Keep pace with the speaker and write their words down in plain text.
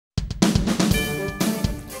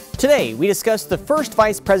Today, we discuss the first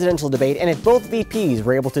vice presidential debate and if both VPs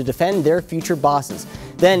were able to defend their future bosses.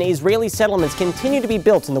 Then, Israeli settlements continue to be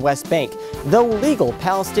built in the West Bank. Though legal,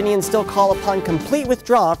 Palestinians still call upon complete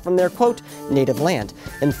withdrawal from their, quote, native land.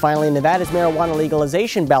 And finally, Nevada's marijuana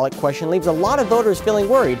legalization ballot question leaves a lot of voters feeling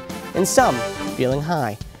worried and some feeling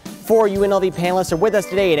high. 4 UNLV panelists are with us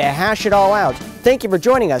today to hash it all out. Thank you for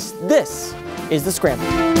joining us. This is The Scramble.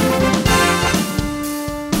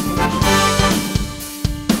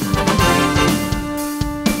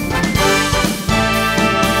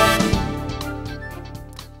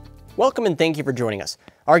 Welcome and thank you for joining us.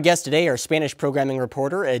 Our guests today are Spanish programming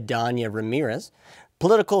reporter Idania Ramirez,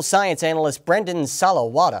 political science analyst Brenden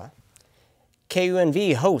Soliwoda,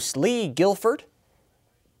 KUNV host Lee Gilford,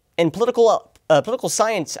 and political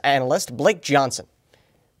science analyst Blake Johnson.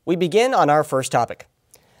 We begin on our first topic.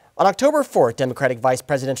 On October 4th, Democratic Vice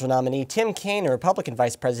Presidential nominee Tim Kaine and Republican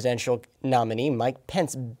Vice Presidential nominee Mike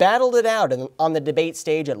Pence battled it out on the debate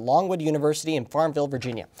stage at Longwood University in Farmville,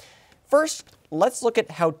 Virginia. First, let's look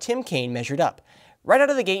at how Tim Kaine measured up. Right out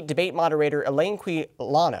of the gate, debate moderator Elaine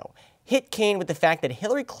Quilano hit Kaine with the fact that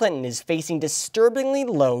Hillary Clinton is facing disturbingly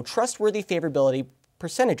low trustworthy favorability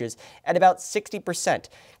percentages at about 60%.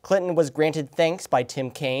 Clinton was granted thanks by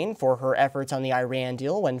Tim Kaine for her efforts on the Iran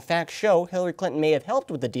deal. When facts show Hillary Clinton may have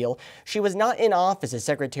helped with the deal, she was not in office as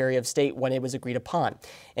Secretary of State when it was agreed upon.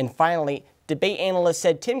 And finally, debate analysts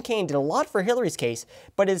said Tim Kaine did a lot for Hillary's case,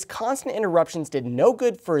 but his constant interruptions did no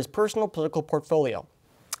good for his personal political portfolio.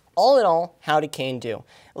 All in all, how did Kaine do?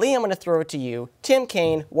 Lee, I'm going to throw it to you. Tim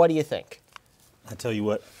Kaine, what do you think? I tell you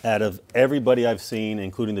what, out of everybody I've seen,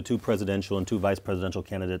 including the 2 presidential and 2 vice presidential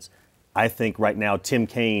candidates, I think right now Tim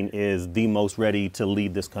Kaine is the most ready to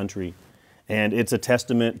lead this country. And it's a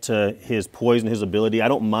testament to his poise and his ability. I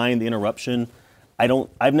don't mind the interruption.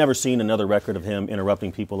 I've never seen another record of him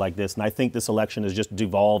interrupting people like this. And I think this election has just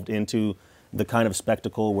devolved into the kind of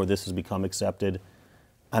spectacle where this has become accepted.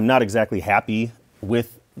 I'm not exactly happy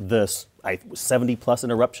with the 70 plus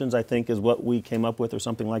interruptions, I think is what we came up with or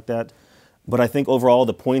something like that. But I think overall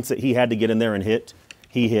the points that he had to get in there and hit,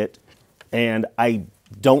 he hit. And I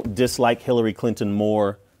don't dislike Hillary Clinton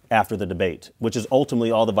more after the debate, which is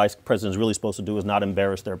ultimately all the vice president is really supposed to do is not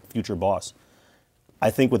embarrass their future boss.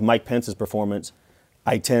 I think with Mike Pence's performance,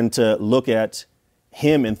 I tend to look at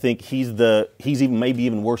him and think he's maybe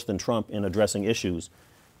even worse than Trump in addressing issues,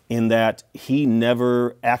 in that he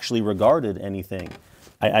never actually regarded anything.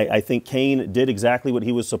 I think Kaine did exactly what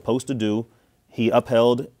he was supposed to do. He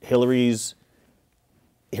upheld her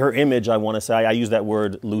image, I want to say. I use that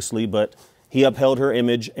word loosely, but he upheld her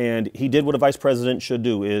image, and he did what a vice president should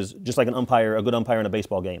do, is just like an umpire, a good umpire in a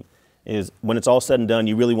baseball game, is when it's all said and done,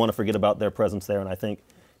 you really want to forget about their presence there. And I think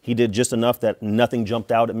he did just enough that nothing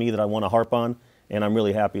jumped out at me that I want to harp on, and I'm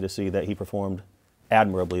really happy to see that he performed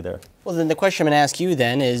admirably there. Well, then the question I'm going to ask you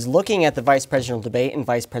then is, looking at the vice presidential debate and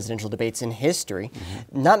vice presidential debates in history,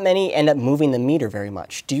 not many end up moving the meter very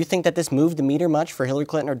much. Do you think that this moved the meter much for Hillary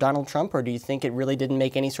Clinton or Donald Trump, or do you think it really didn't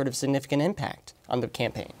make any sort of significant impact on the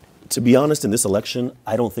campaign? To be honest, in this election,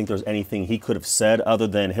 I don't think there's anything he could have said other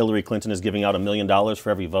than Hillary Clinton is giving out $1 million for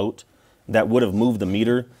every vote that would have moved the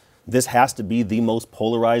meter. This has to be the most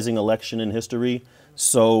polarizing election in history.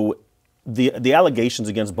 So the allegations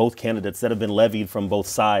against both candidates that have been levied from both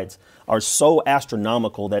sides are so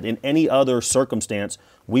astronomical that in any other circumstance,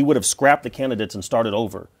 we would have scrapped the candidates and started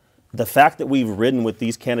over. The fact that we've ridden with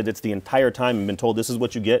these candidates the entire time and been told this is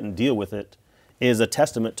what you get and deal with it is a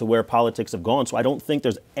testament to where politics have gone. So I don't think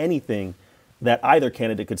there's anything that either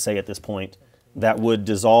candidate could say at this point that would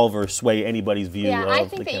dissolve or sway anybody's view of the I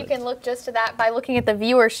think that you can look just to that by looking at the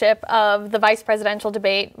viewership of the vice presidential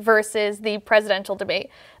debate versus the presidential debate.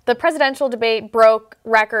 The presidential debate broke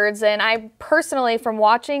records, and I personally, from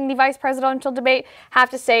watching the vice presidential debate, have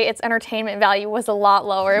to say its entertainment value was a lot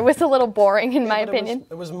lower. It was a little boring, in my opinion.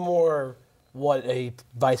 It was more what a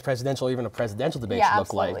vice presidential, even a presidential debate should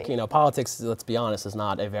look like. You know, politics, let's be honest, is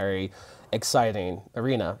not a very exciting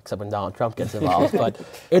arena, except when Donald Trump gets involved. But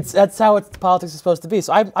that's how politics is supposed to be.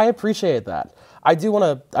 So I appreciate that. I do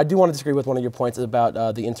want to disagree with one of your points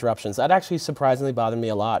about the interruptions. That actually surprisingly bothered me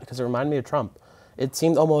a lot because it reminded me of Trump. It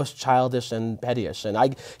seemed almost childish and pettyish.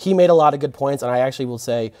 And he made a lot of good points, and I actually will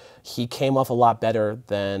say he came off a lot better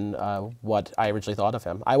than what I originally thought of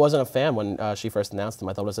him. I wasn't a fan when she first announced him.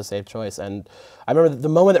 I thought it was a safe choice. And I remember the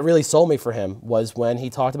moment that really sold me for him was when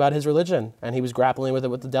he talked about his religion, and he was grappling with it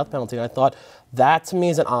with the death penalty. And I thought, that to me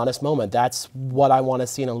is an honest moment. That's what I want to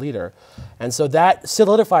see in a leader. And so that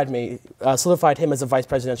solidified him as a vice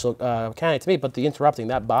presidential candidate to me, but the interrupting,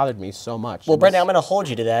 that bothered me so much. Well, Brenden, I'm going to hold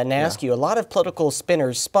you to that and ask you, a lot of political political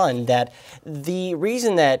spinners spun that the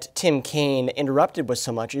reason that Tim Kaine interrupted was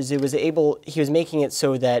so much is he was making it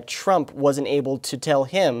so that Trump wasn't able to tell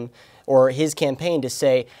him or his campaign to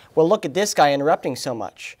say, well, look at this guy interrupting so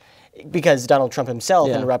much, because Donald Trump himself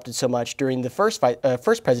interrupted so much during the first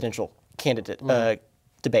presidential candidate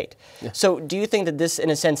debate. Yeah. So do you think that this,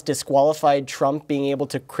 in a sense, disqualified Trump being able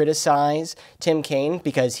to criticize Tim Kaine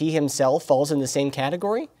because he himself falls in the same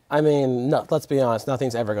category? I mean, no, let's be honest,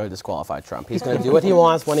 nothing's ever going to disqualify Trump. He's going to do what he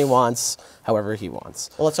wants, when he wants, however he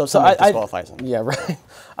wants. Well, let's hope somebody disqualifies him. Yeah, right.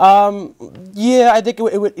 Yeah, I think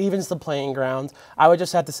it evens the playing ground. I would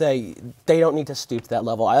just have to say they don't need to stoop to that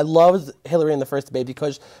level. I loved Hillary in the first debate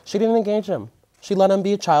because she didn't engage him. She let him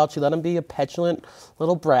be a child. She let him be a petulant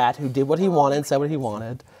little brat who did what he wanted and said what he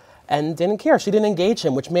wanted, and didn't care. She didn't engage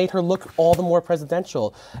him, which made her look all the more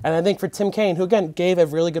presidential. And I think for Tim Kaine, who again gave a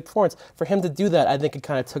really good performance, for him to do that, I think it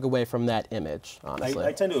kind of took away from that image, honestly.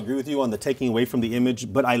 I tend to agree with you on the taking away from the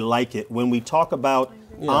image, but I like it. When we talk about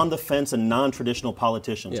on the fence and non-traditional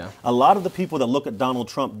politicians, a lot of the people that look at Donald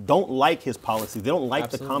Trump don't like his policies. They don't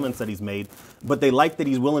like the comments that he's made, but they like that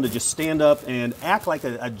he's willing to just stand up and act like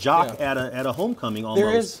a jock at a homecoming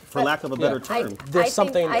almost, for lack of a better term. There's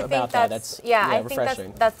something about that that's refreshing.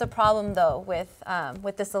 Think that's the problem, though,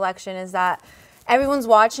 with this election, is that everyone's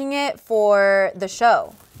watching it for the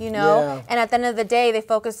show, you know? And at the end of the day, they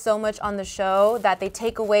focus so much on the show that they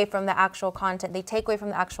take away from the actual content. They take away from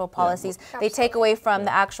the actual policies. They take away from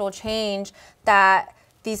the actual change that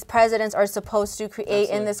these presidents are supposed to create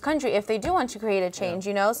in this country if they do want to create a change,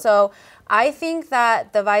 you know? So I think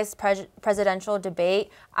that the vice presidential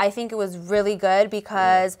debate, I think it was really good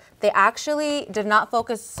because they actually did not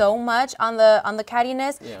focus so much on the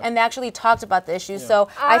cattiness, and they actually talked about the issues. So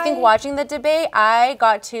I think watching the debate, I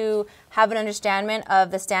got to have an understanding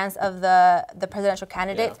of the stance of the presidential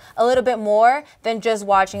candidates a little bit more than just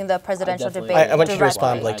watching the presidential debate. I want you to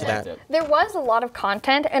respond, Blake, to that. There was a lot of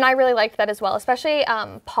content, and I really liked that as well, especially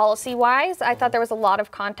policy-wise. I thought there was a lot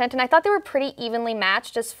of content, and I thought they were pretty evenly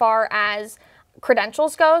matched as far as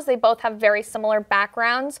credentials goes. They both have very similar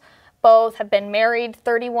backgrounds. Both have been married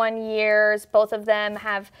 31 years. Both of them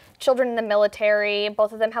have children in the military.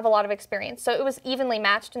 Both of them have a lot of experience. So it was evenly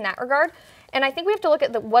matched in that regard. And I think we have to look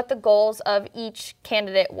at what the goals of each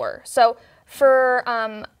candidate were. So for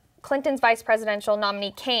Clinton's vice presidential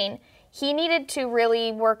nominee, Kaine, he needed to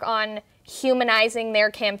really work on humanizing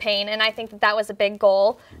their campaign, and I think that was a big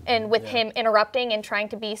goal. And with him interrupting and trying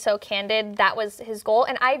to be so candid, that was his goal,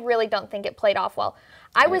 and I really don't think it played off well.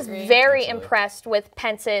 I was very impressed with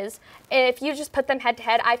Pence's, and if you just put them head to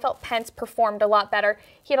head, I felt Pence performed a lot better.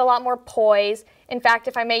 He had a lot more poise. In fact,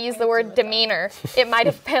 if I may use the word demeanor, it might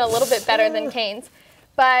have been a little bit better than Kaine's.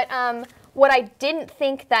 But what I didn't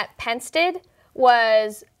think that Pence did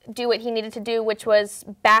was do what he needed to do, which was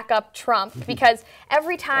back up Trump, because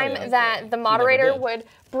every time that the moderator would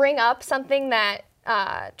bring up something that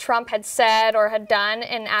Trump had said or had done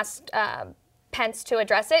and asked Pence to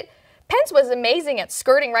address it, Pence was amazing at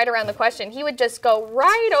skirting right around the question. He would just go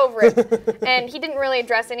right over it, and he didn't really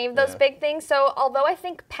address any of those big things. So although I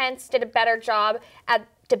think Pence did a better job at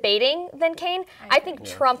debating than Kaine, I think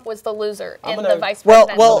Trump was the loser in the vice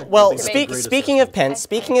presidential debate. Speaking of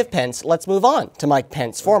Pence, let's move on to Mike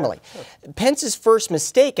Pence formally. Pence's first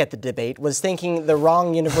mistake at the debate was thinking the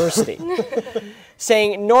wrong university,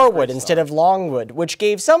 saying Norwood instead of Longwood, which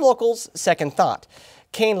gave some locals second thought.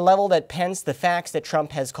 Kaine leveled at Pence the facts that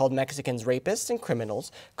Trump has called Mexicans rapists and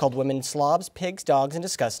criminals, called women slobs, pigs, dogs, and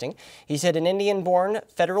disgusting. He said an Indian-born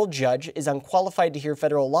federal judge is unqualified to hear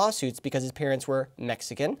federal lawsuits because his parents were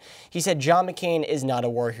Mexican. He said John McCain is not a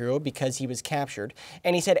war hero because he was captured.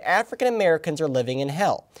 And he said African Americans are living in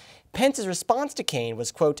hell. Pence's response to Kaine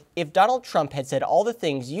was, quote, if Donald Trump had said all the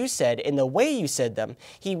things you said in the way you said them,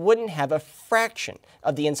 he wouldn't have a fraction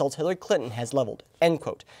of the insults Hillary Clinton has leveled, end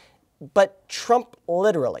quote. But Trump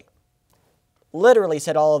literally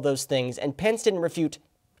said all of those things, and Pence didn't refute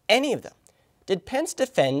any of them. Did Pence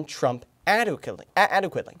defend Trump adequately?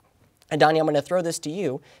 Idania, I'm going to throw this to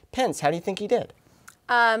you. Pence, how do you think he did?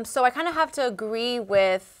 So I kind of have to agree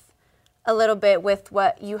with a little bit with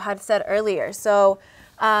what you had said earlier. So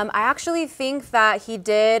I actually think that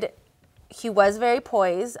he was very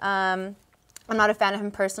poised. I'm not a fan of him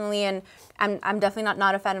personally, and I'm definitely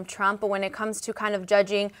not a fan of Trump, but when it comes to kind of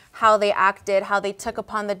judging how they acted, how they took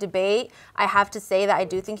upon the debate, I have to say that I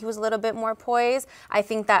do think he was a little bit more poised. I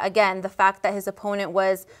think that, again, the fact that his opponent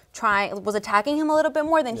was attacking him a little bit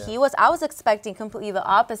more than he was, I was expecting completely the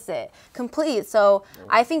opposite, So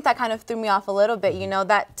I think that kind of threw me off a little bit, you know,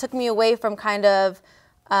 that took me away from kind of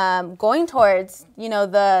going towards, you know,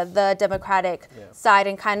 the Democratic side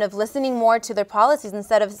and kind of listening more to their policies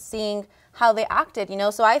instead of seeing how they acted, you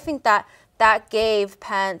know. So I think that gave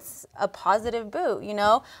Pence a positive boot, you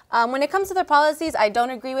know. When it comes to their policies, I don't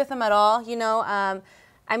agree with them at all, you know.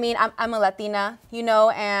 I mean, I'm a Latina, you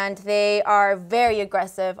know, and they are very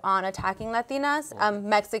aggressive on attacking Latinas,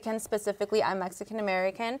 Mexicans specifically. I'm Mexican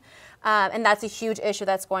American, and that's a huge issue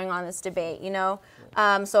that's going on in this debate, you know.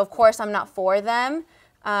 So of course I'm not for them,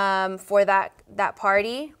 for that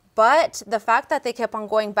party. But the fact that they kept on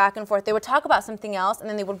going back and forth, they would talk about something else and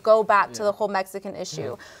then they would go back to the whole Mexican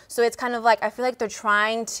issue. So it's kind of like, I feel like they're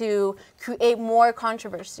trying to create more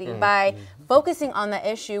controversy by focusing on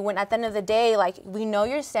the issue when at the end of the day, like, we know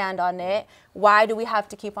your stand on it. Why do we have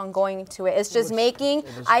to keep on going to it? It's just making,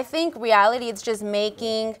 I think reality, it's just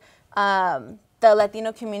making the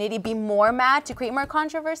Latino community be more mad to create more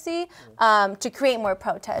controversy, to create more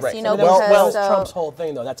protests, you know, because Trump's whole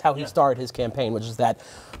thing, though, that's how he started his campaign, which is that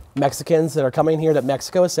Mexicans that are coming here that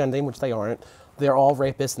Mexico is sending, which they aren't, they're all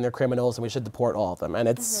rapists and they're criminals and we should deport all of them. And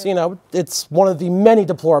it's, you know, it's one of the many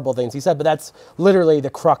deplorable things he said, but that's literally the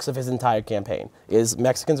crux of his entire campaign, is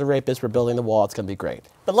Mexicans are rapists, we're building the wall, it's going to be great.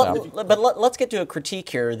 But, let's get to a critique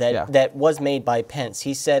here that was made by Pence.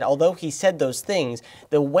 He said, although he said those things,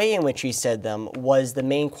 the way in which he said them was the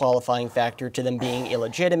main qualifying factor to them being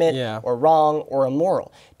illegitimate or wrong or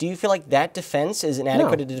immoral. Do you feel like that defense is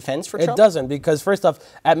inadequate defense for Trump? It doesn't, because first off,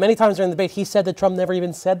 at many times during the debate, he said that Trump never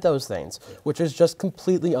even said those things, which is just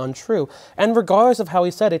completely untrue. And regardless of how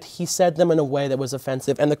he said them in a way that was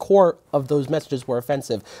offensive, and the core of those messages were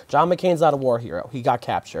offensive. John McCain's not a war hero. He got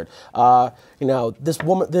captured. You know, this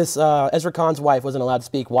woman, Ezra Khan's wife wasn't allowed to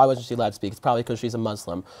speak. Why wasn't she allowed to speak? It's probably because she's a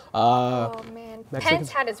Muslim. Oh, man.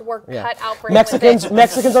 Pence had his work cut out for him. Mexicans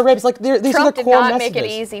are rapists. Like, these Trump are the core did not messages. make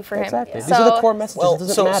it easy for him. Exactly. These are the core messages. Well, it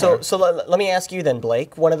doesn't matter. So let me ask you then,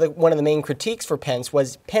 Blake. One of the main critiques for Pence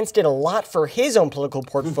was Pence did a lot for his own political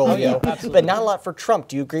portfolio, but not a lot for Trump.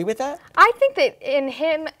 Do you agree with that? I think that in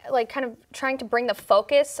him, like, kind of trying to bring the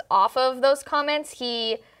focus off of those comments,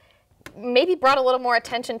 he maybe brought a little more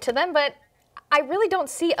attention to them, but I really don't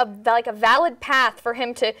see a valid path for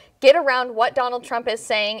him to get around what Donald Trump is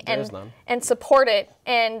saying and support it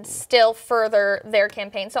and still further their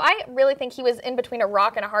campaign. So I really think he was in between a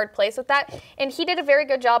rock and a hard place with that, and he did a very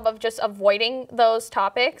good job of just avoiding those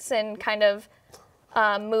topics and kind of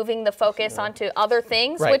moving the focus onto other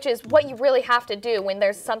things, which is what you really have to do when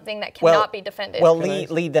there's something that cannot be defended. Well,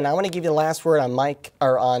 Lee, then I want to give you the last word on Mike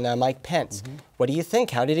Pence. What do you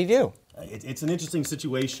think? How did he do? It's an interesting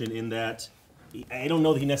situation in that I don't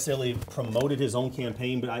know that he necessarily promoted his own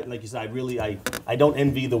campaign, but like you said, I don't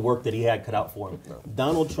envy the work that he had cut out for him. No.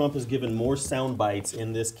 Donald Trump has given more sound bites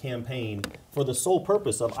in this campaign for the sole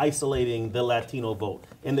purpose of isolating the Latino vote.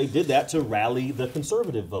 And they did that to rally the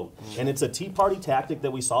conservative vote. And it's a Tea Party tactic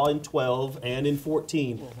that we saw in 12 and in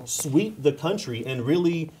 14, sweep the country and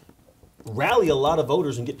really rally a lot of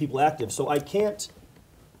voters and get people active. So I can't...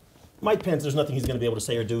 Mike Pence, there's nothing he's going to be able to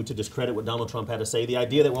say or do to discredit what Donald Trump had to say. The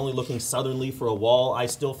idea that we're only looking southernly for a wall, I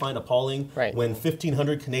still find appalling. When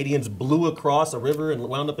 1,500 Canadians blew across a river and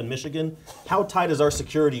wound up in Michigan, how tight is our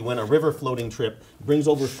security when a river floating trip brings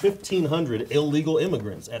over 1,500 illegal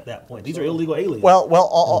immigrants at that point? These are illegal aliens. Not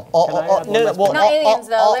aliens,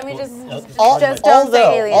 though. Let me just don't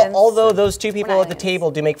say aliens. Although those two people at the table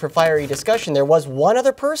do make for fiery discussion, there was one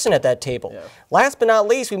other person at that table. Last but not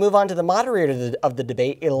least, we move on to the moderator of the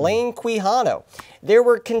debate, Elaine Quijano. There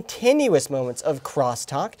were continuous moments of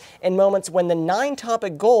crosstalk and moments when the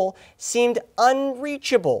 9-topic goal seemed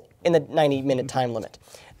unreachable in the 90-minute time limit.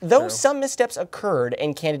 Though some missteps occurred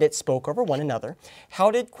and candidates spoke over one another,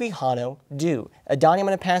 how did Quijano do? Idania, I'm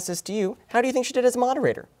going to pass this to you. How do you think she did as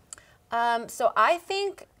moderator? So I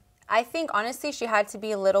think honestly she had to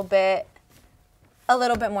be a little bit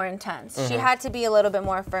more intense. She had to be a little bit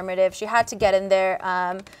more affirmative. She had to get in there.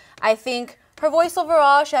 I think her voice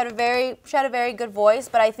overall, she had a very good voice,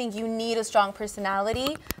 but I think you need a strong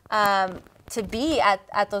personality to be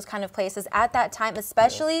at those kind of places at that time,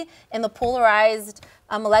 especially in the polarized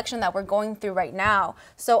election that we're going through right now.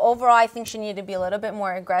 So overall, I think she needed to be a little bit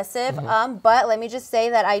more aggressive. But let me just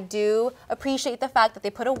say that I do appreciate the fact that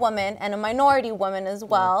they put a woman and a minority woman as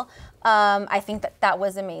well. I think that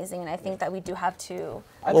was amazing, and I think that we do have to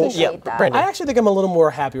appreciate that. Brenden. I actually think I'm a little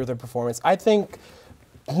more happy with her performance. I think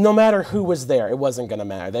no matter who was there, it wasn't going to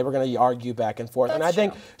matter. They were going to argue back and forth. And I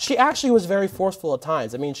think she actually was very forceful at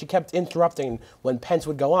times. I mean, she kept interrupting when Pence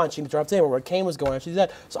would go on. She interrupted him when McCain was going on. She did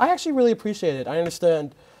that. So I actually really appreciate it. I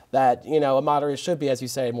understand that, you know, a moderator should be, as you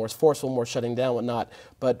say, more forceful, more shutting down, whatnot.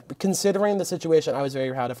 But considering the situation, I was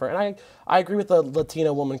very proud of her. And I agree with the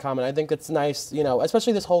Latino woman comment. I think it's nice, you know,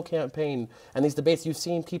 especially this whole campaign and these debates, you've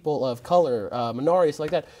seen people of color, minorities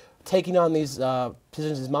like that, taking on these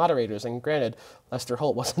positions as moderators. And granted, Lester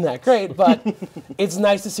Holt wasn't that great, but it's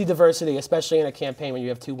nice to see diversity, especially in a campaign when you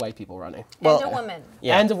have 2 white people running. And a woman.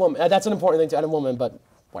 Yeah. And a woman. That's an important thing to add, a woman, but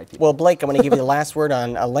white people. Well, Blake, I'm going to give you the last word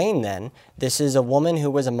on Elaine then. This is a woman who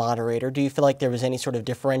was a moderator. Do you feel like there was any sort of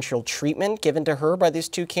differential treatment given to her by these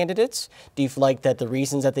 2 candidates? Do you feel like that the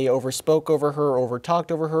reasons that they overspoke over her,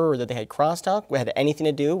 overtalked over her, or that they had crosstalk had anything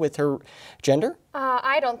to do with her gender?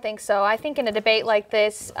 I don't think so. I think in a debate like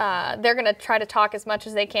this, they're going to try to talk as much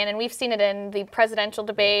as they can, and we've seen it in the presidential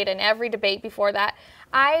debate and every debate before that.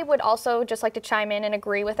 I would also just like to chime in and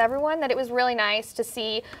agree with everyone that it was really nice to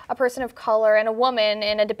see a person of color and a woman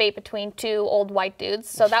in a debate between 2 old white dudes,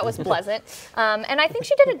 so that was pleasant. And I think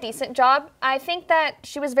she did a decent job. I think that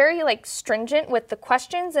she was very stringent with the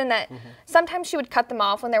questions, and that sometimes she would cut them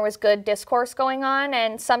off when there was good discourse going on,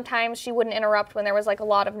 and sometimes she wouldn't interrupt when there was a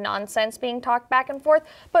lot of nonsense being talked back and forth.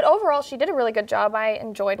 But overall, she did a really good job. I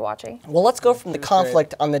enjoyed watching. Well, let's go from the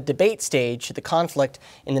conflict on the debate stage to the conflict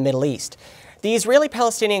in the Middle East. The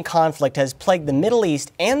Israeli-Palestinian conflict has plagued the Middle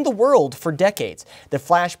East and the world for decades. The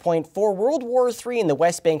flashpoint for World War III in the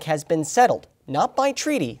West Bank has been settled, not by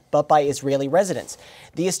treaty, but by Israeli residents.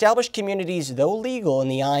 The established communities, though legal in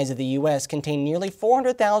the eyes of the U.S., contain nearly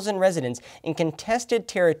 400,000 residents in contested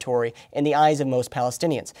territory in the eyes of most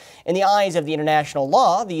Palestinians. In the eyes of the international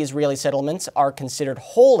law, the Israeli settlements are considered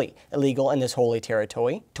wholly illegal in this holy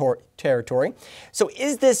territory. So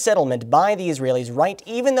is this settlement by the Israelis right,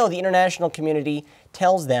 even though the international community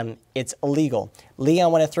tells them it's illegal? Lee, I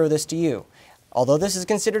want to throw this to you. Although this is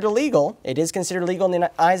considered illegal, it is considered illegal in the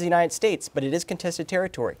eyes of the United States, but it is contested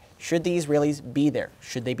territory. Should the Israelis be there?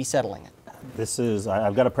 Should they be settling it?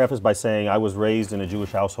 I've got to preface by saying I was raised in a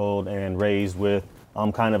Jewish household and raised with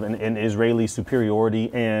kind of an Israeli superiority,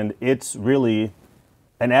 and it's really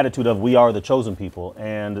an attitude of we are the chosen people,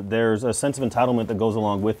 and there's a sense of entitlement that goes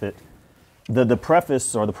along with it. The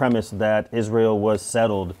preface or the premise that Israel was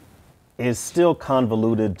settled is still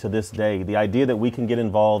convoluted to this day. The idea that we can get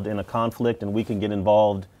involved in a conflict and we can get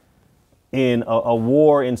involved in a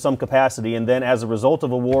war in some capacity, and then as a result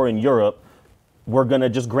of a war in Europe, we're going to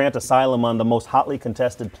just grant asylum on the most hotly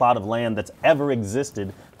contested plot of land that's ever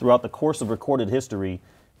existed throughout the course of recorded history,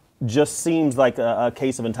 just seems like a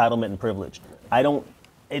case of entitlement and privilege.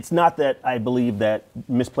 It's not that I believe that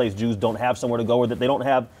misplaced Jews don't have somewhere to go or that they don't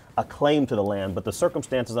have a claim to the land, but the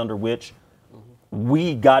circumstances under which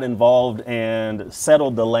we got involved and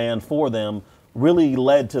settled the land for them really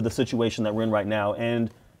led to the situation that we're in right now. And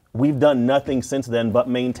we've done nothing since then but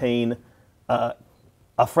maintain a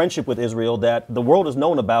friendship with Israel that the world has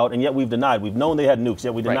known about, and yet we've denied. We've known they had nukes,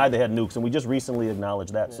 yet we denied they had nukes, and we just recently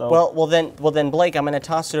acknowledged that. So well then, Blake, I'm going to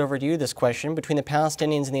toss it over to you. This question between the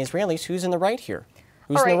Palestinians and the Israelis: who's in the right here?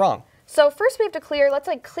 Who's in the wrong? So first, we have to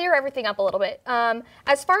clear everything up a little bit.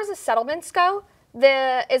 As far as the settlements go,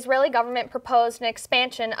 the Israeli government proposed an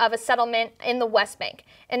expansion of a settlement in the West Bank.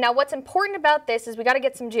 And now what's important about this is we got to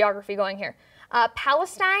get some geography going here.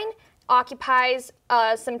 Palestine occupies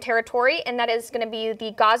some territory, and that is going to be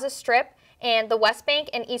the Gaza Strip and the West Bank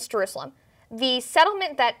and East Jerusalem. The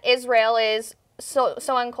settlement that Israel is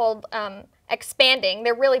so-called expanding,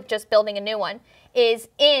 they're really just building a new one, is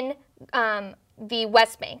in the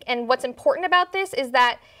West Bank. And what's important about this is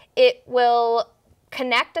that it will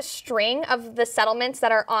connect a string of the settlements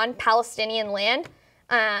that are on Palestinian land,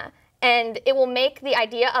 and it will make the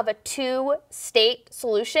idea of a 2-state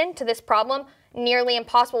solution to this problem nearly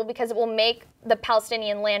impossible because it will make the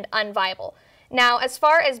Palestinian land unviable. Now, as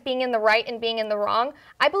far as being in the right and being in the wrong,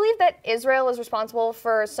 I believe that Israel is responsible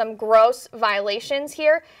for some gross violations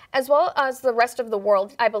here, as well as the rest of the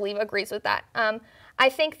world, I believe, agrees with that. I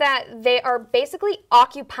think that they are basically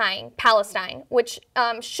occupying Palestine, which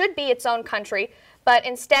should be its own country, but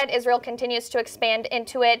instead Israel continues to expand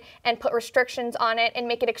into it and put restrictions on it and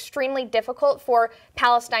make it extremely difficult for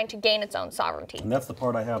Palestine to gain its own sovereignty. And that's the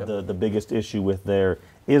part I have the biggest issue with there,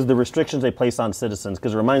 is the restrictions they place on citizens,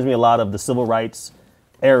 because it reminds me a lot of the civil rights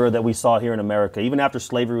era that we saw here in America. Even after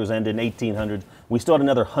slavery was ended in 1800s, we still had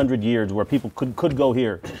another 100 years where people could go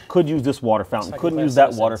here, could use this water fountain, couldn't use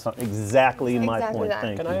that water fountain. Exactly my point.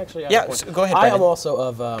 Thank you. Can I actually add a point? So go ahead, I Brenden. am also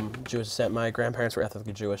of Jewish descent. My grandparents were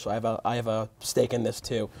ethnically Jewish, so I have a stake in this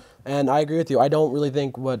too. And I agree with you. I don't really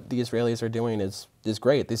think what the Israelis are doing is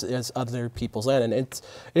great. This is other people's land, and it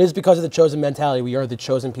is because of the chosen mentality. We are the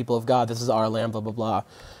chosen people of God. This is our land, blah, blah, blah.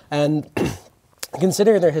 And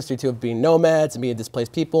considering their history too of being nomads and being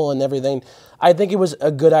displaced people and everything, I think it was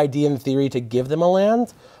a good idea in theory to give them a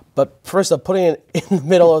land. But first of putting it in the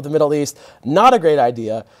middle of the Middle East, not a great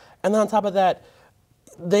idea. And then on top of that,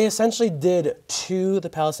 they essentially did to the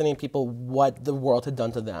Palestinian people what the world had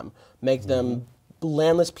done to them, make them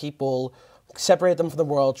landless people, separate them from the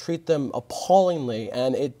world, treat them appallingly,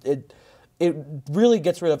 and it really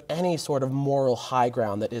gets rid of any sort of moral high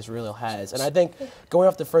ground that Israel has. And I think, going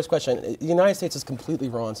off the first question, the United States is completely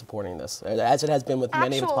wrong in supporting this, as it has been with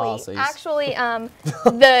many of its policies. Actually,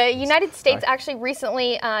 the United States actually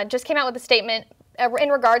recently just came out with a statement in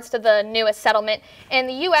regards to the newest settlement, and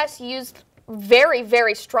the U.S. used very,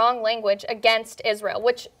 very strong language against Israel,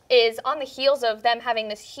 which is on the heels of them having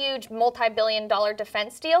this huge multi-billion-dollar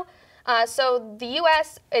defense deal. So the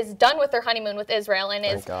U.S. is done with their honeymoon with Israel and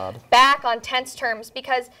is back on tense terms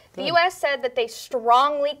because the U.S. said that they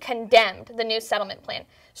strongly condemned the new settlement plan.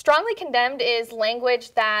 Strongly condemned is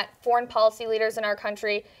language that foreign policy leaders in our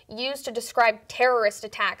country use to describe terrorist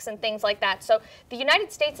attacks and things like that. So the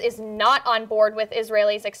United States is not on board with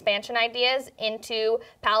Israelis' expansion ideas into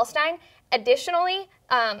Palestine. Additionally,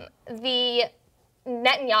 the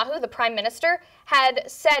Netanyahu, the prime minister, had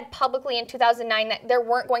said publicly in 2009 that there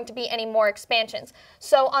weren't going to be any more expansions.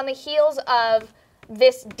 So on the heels of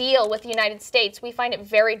this deal with the United States, we find it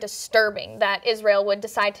very disturbing that Israel would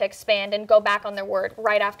decide to expand and go back on their word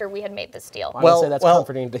right after we had made this deal. I would say that's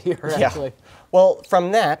comforting to hear, actually. Well,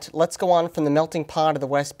 from that, let's go on from the melting pot of the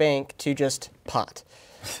West Bank to just pot.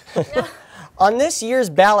 On this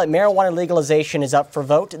year's ballot, marijuana legalization is up for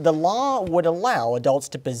vote. The law would allow adults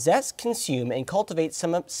to possess, consume, and cultivate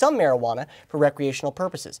some marijuana for recreational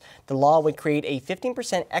purposes. The law would create a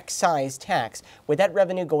 15% excise tax, with that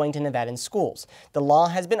revenue going to Nevadan schools. The law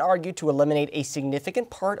has been argued to eliminate a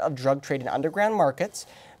significant part of drug trade in underground markets,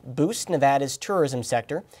 boost Nevada's tourism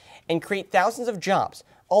sector, and create thousands of jobs.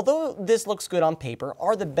 Although this looks good on paper,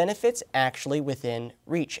 are the benefits actually within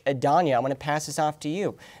reach? Idania, I'm going to pass this off to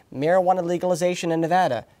you. Marijuana legalization in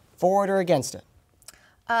Nevada, for it or against it?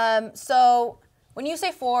 So when you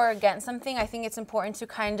say for or against something, I think it's important to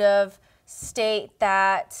kind of state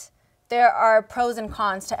that there are pros and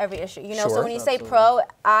cons to every issue. You know, so when you say pro,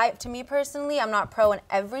 to me personally, I'm not pro in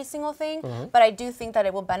every single thing, but I do think that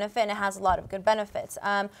it will benefit and it has a lot of good benefits.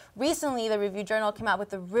 Recently, the Review Journal came out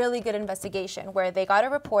with a really good investigation where they got a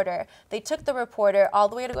reporter, they took the reporter all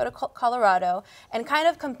the way to go to Colorado and kind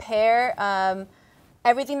of compare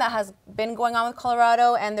everything that has been going on with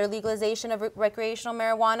Colorado and their legalization of recreational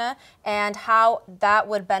marijuana and how that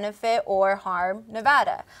would benefit or harm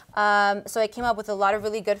Nevada. So it came up with a lot of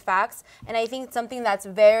really good facts, and I think something that's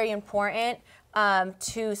very important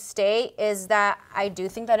to state is that I do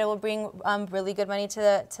think that it will bring really good money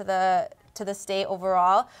to the state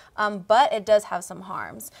overall, but it does have some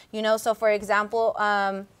harms. You know, so for example,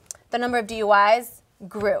 the number of DUIs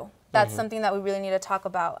grew. That's something that we really need to talk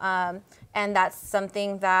about. And that's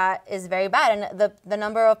something that is very bad. And the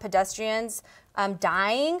number of pedestrians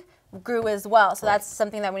dying grew as well. So that's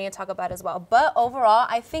something that we need to talk about as well. But overall,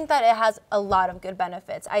 I think that it has a lot of good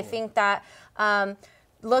benefits. I think that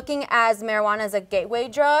looking as marijuana as a gateway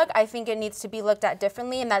drug, I think it needs to be looked at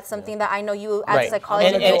differently, and that's something that I know you as a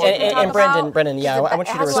psychologist and Brenden, yeah, I want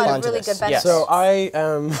you to respond to this. Yes. So I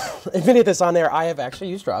admitted this on there. I have actually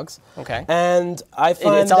used drugs. Okay. And I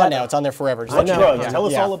find it's on now. It's on there forever. What drugs? Tell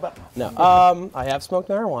us all about. No. I have smoked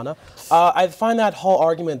marijuana. I find that whole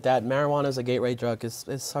argument that marijuana is a gateway drug is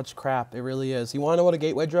such crap. It really is. You want to know what a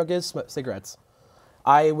gateway drug is? Cigarettes.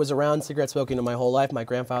 I was around cigarette smoking my whole life. My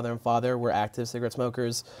grandfather and father were active cigarette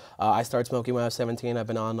smokers. I started smoking when I was 17. I've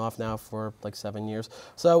been on and off now for like 7 years.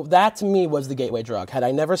 So that to me was the gateway drug. Had I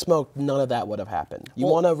never smoked, none of that would have happened. You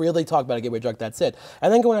want to really talk about a gateway drug, that's it.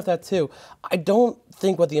 And then going off that too, I don't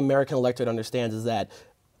think what the American electorate understands is that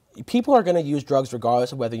people are going to use drugs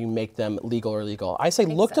regardless of whether you make them legal or illegal. I say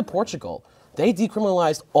look to Portugal. They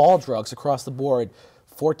decriminalized all drugs across the board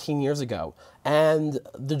 14 years ago. And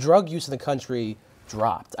the drug use in the country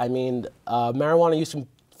dropped. I mean, marijuana use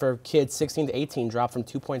for kids 16 to 18 dropped from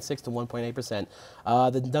 2.6 to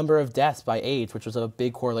 1.8%. The number of deaths by age, which was a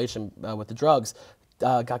big correlation with the drugs,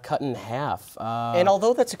 got cut in half. And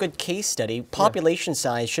although that's a good case study, population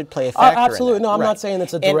size should play a factor absolutely. in that. No, I'm not saying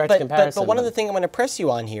it's a direct comparison. But one of the things I'm going to press you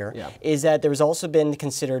on here is that there's also been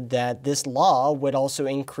considered that this law would also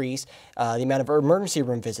increase the amount of emergency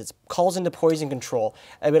room visits, calls into poison control.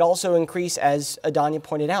 It would also increase, as Idania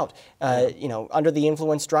pointed out, you know, under the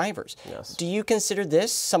influence drivers. Yes. Do you consider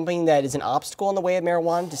this something that is an obstacle in the way of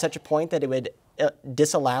marijuana to such a point that it would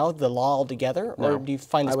disallow the law altogether, or do you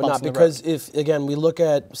find this I would not, because if, again, we look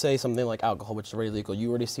at, say, something like alcohol, which is already legal, you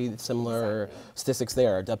already see similar statistics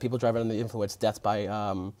there. People driving under the influence, deaths by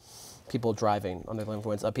people driving under the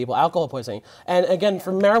influence, people alcohol poisoning. And again,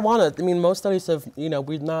 for marijuana, I mean, most studies have, you know,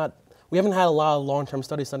 we haven't had a lot of long-term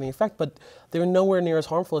studies studying effect, but they're nowhere near as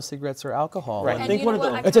harmful as cigarettes or alcohol. Right. I think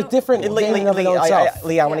it's a different thing in of itself.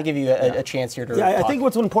 Lee, I want to give you a chance here to Yeah, talk. I think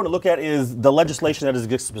what's important to look at is the legislation that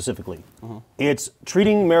exists specifically. It's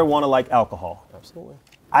treating marijuana like alcohol. Absolutely.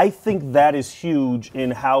 I think that is huge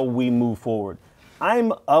in how we move forward.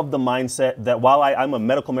 I'm of the mindset that while I'm a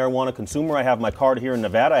medical marijuana consumer, I have my card here in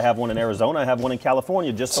Nevada, I have one in Arizona, I have one in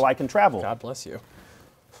California just so I can travel. God bless you.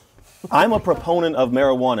 I'm a proponent of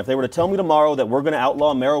marijuana. If they were to tell me tomorrow that we're going to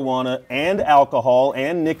outlaw marijuana and alcohol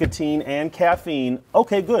and nicotine and caffeine,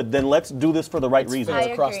 okay, good. Then let's do this for the right reasons.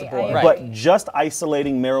 Across the board. Right. But just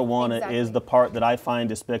isolating marijuana Exactly. is the part that I find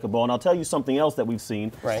despicable. And I'll tell you something else that we've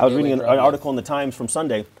seen. Right. I was reading an article in the Times from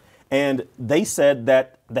Sunday, and they said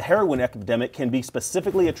that the heroin epidemic can be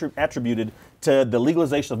specifically attributed to the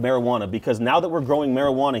legalization of marijuana, because now that we're growing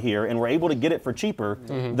marijuana here and we're able to get it for cheaper,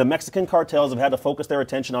 the Mexican cartels have had to focus their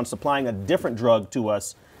attention on supplying a different drug to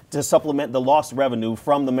us to supplement the lost revenue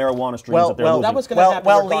from the marijuana streams that they're losing. that was going to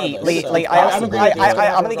happen regardless. Lee, I'm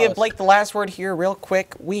going to give Blake the last word here real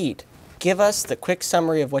quick. Weed. Give us the quick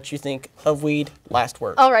summary of what you think of weed. Last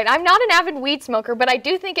word. All right, I'm not an avid weed smoker, but I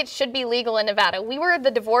do think it should be legal in Nevada. We were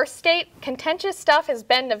the divorce state. Contentious stuff has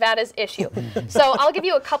been Nevada's issue. So I'll give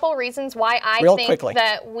you a couple reasons why I think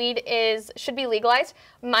that weed should be legalized.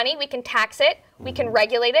 Money, we can tax it, we can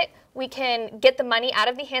regulate it, we can get the money out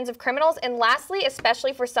of the hands of criminals, and lastly,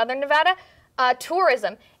 especially for Southern Nevada,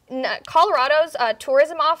 tourism. Colorado's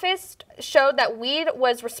tourism office showed that weed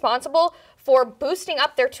was responsible for boosting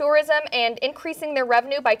up their tourism and increasing their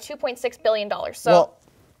revenue by $2.6 billion. So, well,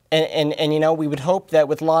 and you know, we would hope that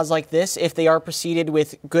with laws like this, if they are preceded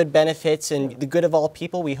with good benefits and the good of all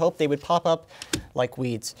people, we hope they would pop up like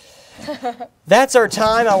weeds. That's our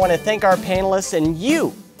time. I want to thank our panelists and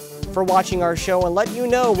you for watching our show, and let you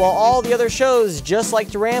know while all the other shows just like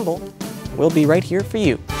to ramble will be right here for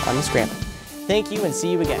you on The Scramble. Thank you and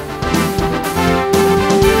see you again.